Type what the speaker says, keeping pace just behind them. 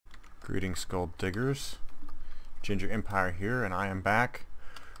Greetings, Gold Diggers. Ginger Empire here, and I am back.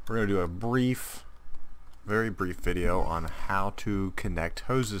 We're going to do a brief, very brief video on how to connect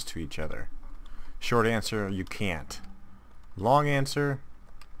hoses to each other. Short answer, you can't. Long answer,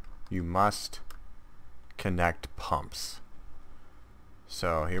 you must connect pumps.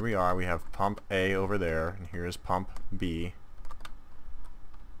 So here we are, we have pump A over there, and here's pump B.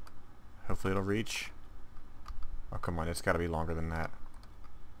 Hopefully it'll reach. Oh, come on, it's got to be longer than that.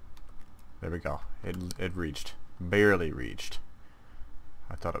 There we go. It reached. Barely reached.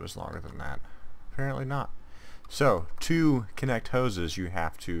 I thought it was longer than that. Apparently not. So, to connect hoses, you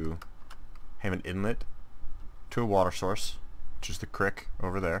have to have an inlet to a water source, which is the crick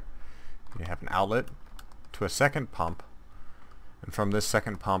over there. You have an outlet to a second pump, and from this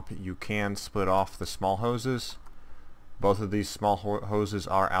second pump you can split off the small hoses. Both of these small hoses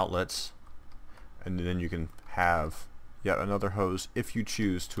are outlets, and then you can have yet another hose if you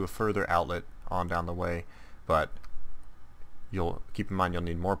choose to a further outlet on down the way, but you'll keep in mind you'll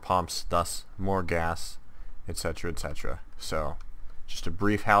need more pumps, thus more gas, etc., etc. So just a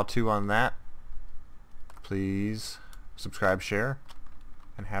brief how-to on that. Please subscribe, share,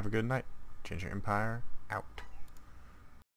 and have a good night. Ginger Empire out.